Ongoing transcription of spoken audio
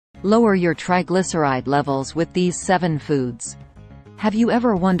Lower your triglyceride levels with these 7 foods. Have you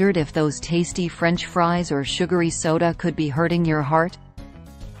ever wondered if those tasty French fries or sugary soda could be hurting your heart?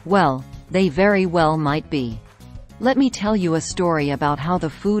 Well, they very well might be. Let me tell you a story about how the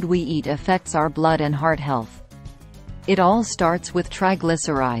food we eat affects our blood and heart health. It all starts with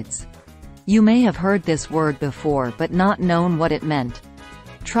triglycerides. You may have heard this word before but not known what it meant.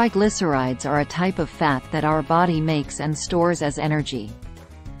 Triglycerides are a type of fat that our body makes and stores as energy.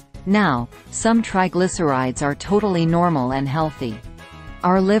 Now, some triglycerides are totally normal and healthy.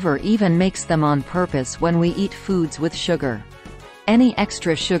 Our liver even makes them on purpose when we eat foods with sugar. Any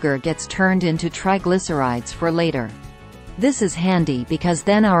extra sugar gets turned into triglycerides for later. This is handy because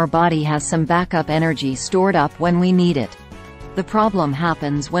then our body has some backup energy stored up when we need it. The problem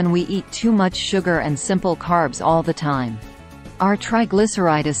happens when we eat too much sugar and simple carbs all the time. Our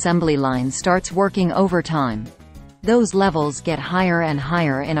triglyceride assembly line starts working overtime. Those levels get higher and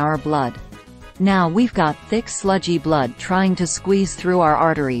higher in our blood. Now we've got thick sludgy blood trying to squeeze through our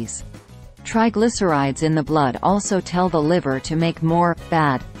arteries. Triglycerides in the blood also tell the liver to make more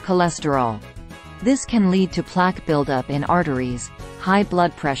bad cholesterol. This can lead to plaque buildup in arteries, high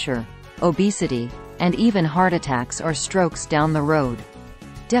blood pressure, obesity, and even heart attacks or strokes down the road.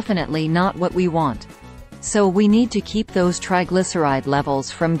 Definitely not what we want. So we need to keep those triglyceride levels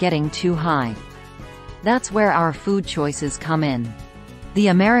from getting too high. That's where our food choices come in. The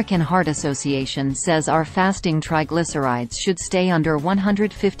American Heart Association says our fasting triglycerides should stay under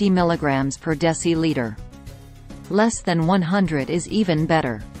 150 mg per deciliter. Less than 100 is even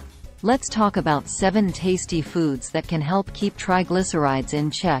better. Let's talk about 7 tasty foods that can help keep triglycerides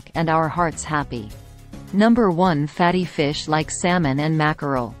in check and our hearts happy. Number 1. Fatty fish like salmon and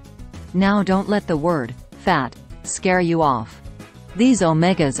mackerel. Now don't let the word fat scare you off. These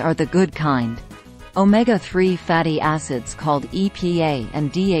omegas are the good kind. Omega-3 fatty acids called EPA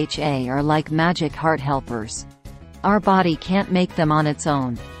and DHA are like magic heart helpers. Our body can't make them on its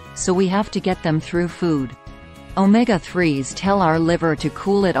own, so we have to get them through food. Omega-3s tell our liver to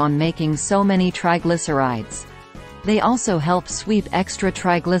cool it on making so many triglycerides. They also help sweep extra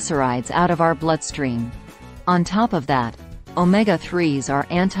triglycerides out of our bloodstream. On top of that, omega-3s are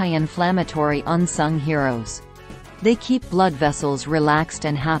anti-inflammatory unsung heroes. They keep blood vessels relaxed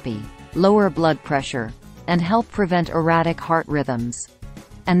and happy, lower blood pressure, and help prevent erratic heart rhythms.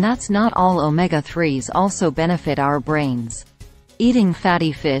 And that's not all. Omega-3s also benefit our brains. Eating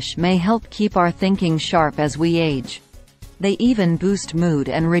fatty fish may help keep our thinking sharp as we age. They even boost mood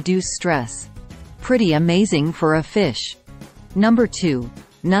and reduce stress. Pretty amazing for a fish. Number 2.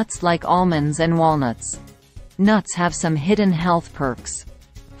 Nuts like almonds and walnuts. Nuts have some hidden health perks.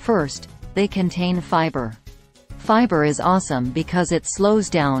 First, they contain fiber. Fiber is awesome because it slows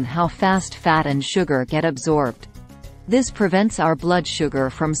down how fast fat and sugar get absorbed. This prevents our blood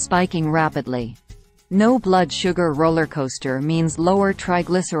sugar from spiking rapidly. No blood sugar roller coaster means lower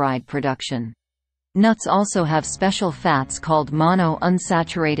triglyceride production. Nuts also have special fats called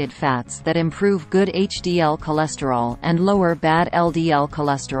mono-unsaturated fats that improve good HDL cholesterol and lower bad LDL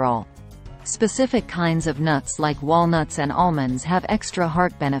cholesterol. Specific kinds of nuts like walnuts and almonds have extra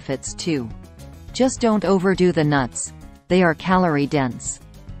heart benefits too. Just don't overdo the nuts. They are calorie-dense.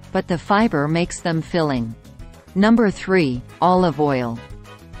 But the fiber makes them filling. Number 3. Olive oil.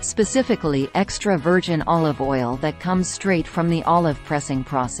 Specifically extra virgin olive oil that comes straight from the olive pressing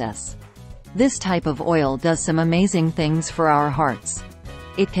process. This type of oil does some amazing things for our hearts.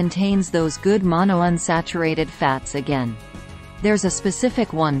 It contains those good monounsaturated fats again. There's a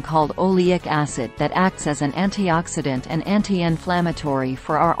specific one called oleic acid that acts as an antioxidant and anti-inflammatory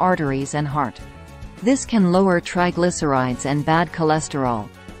for our arteries and heart. This can lower triglycerides and bad cholesterol,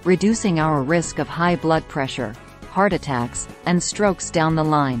 reducing our risk of high blood pressure, heart attacks, and strokes down the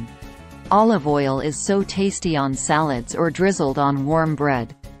line. Olive oil is so tasty on salads or drizzled on warm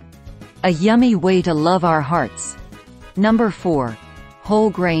bread. A yummy way to love our hearts. Number 4. Whole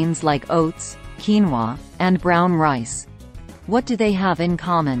grains like oats, quinoa, and brown rice. What do they have in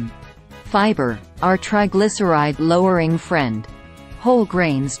common? Fiber, our triglyceride-lowering friend. Whole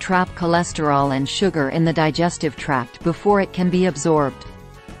grains trap cholesterol and sugar in the digestive tract before it can be absorbed.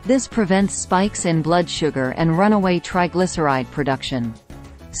 This prevents spikes in blood sugar and runaway triglyceride production.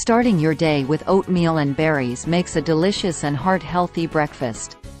 Starting your day with oatmeal and berries makes a delicious and heart-healthy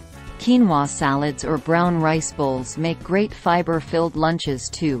breakfast. Quinoa salads or brown rice bowls make great fiber-filled lunches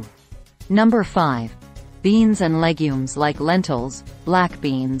too. Number 5. Beans and legumes like lentils, black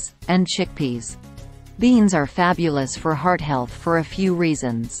beans, and chickpeas. Beans are fabulous for heart health for a few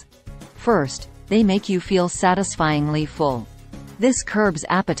reasons. First, they make you feel satisfyingly full. This curbs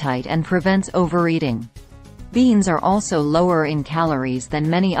appetite and prevents overeating. Beans are also lower in calories than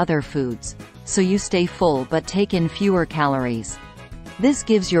many other foods, so you stay full but take in fewer calories. This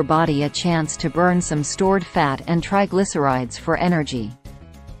gives your body a chance to burn some stored fat and triglycerides for energy.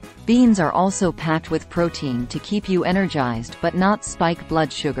 Beans are also packed with protein to keep you energized but not spike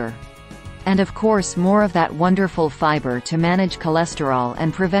blood sugar. And of course more of that wonderful fiber to manage cholesterol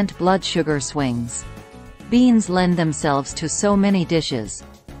and prevent blood sugar swings. Beans lend themselves to so many dishes.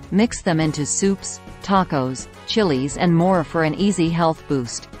 Mix them into soups, tacos, chilies and more for an easy health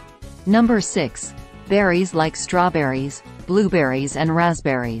boost. Number 6. Berries like strawberries, blueberries and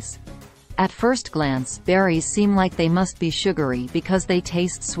raspberries. At first glance, berries seem like they must be sugary because they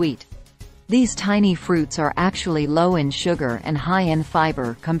taste sweet. These tiny fruits are actually low in sugar and high in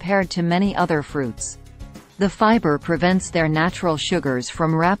fiber compared to many other fruits. The fiber prevents their natural sugars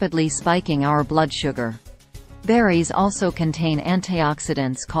from rapidly spiking our blood sugar. Berries also contain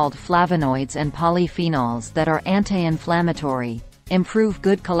antioxidants called flavonoids and polyphenols that are anti-inflammatory, improve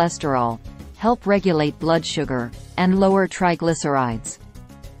good cholesterol, help regulate blood sugar, and lower triglycerides.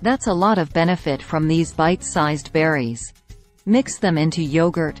 That's a lot of benefit from these bite-sized berries. Mix them into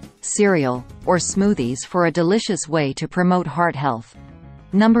yogurt, cereal, or smoothies for a delicious way to promote heart health.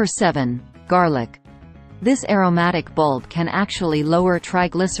 Number 7. Garlic. This aromatic bulb can actually lower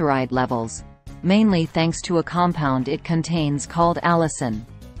triglyceride levels, mainly thanks to a compound it contains called allicin.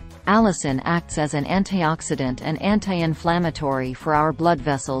 Allicin acts as an antioxidant and anti-inflammatory for our blood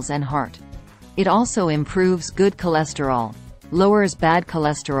vessels and heart. It also improves good cholesterol, lowers bad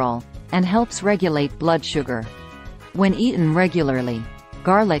cholesterol, and helps regulate blood sugar. When eaten regularly,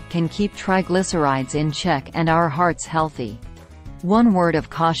 garlic can keep triglycerides in check and our hearts healthy. One word of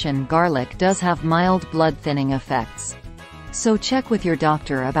caution: garlic does have mild blood thinning effects. So check with your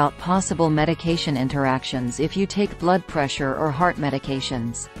doctor about possible medication interactions if you take blood pressure or heart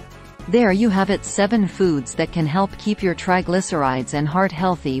medications. There you have it, 7 foods that can help keep your triglycerides and heart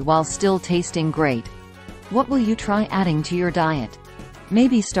healthy while still tasting great. What will you try adding to your diet?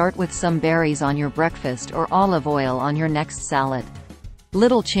 Maybe start with some berries on your breakfast or olive oil on your next salad.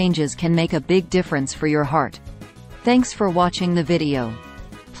 Little changes can make a big difference for your heart. Thanks for watching the video.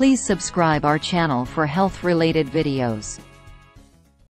 Please subscribe our channel for health-related videos.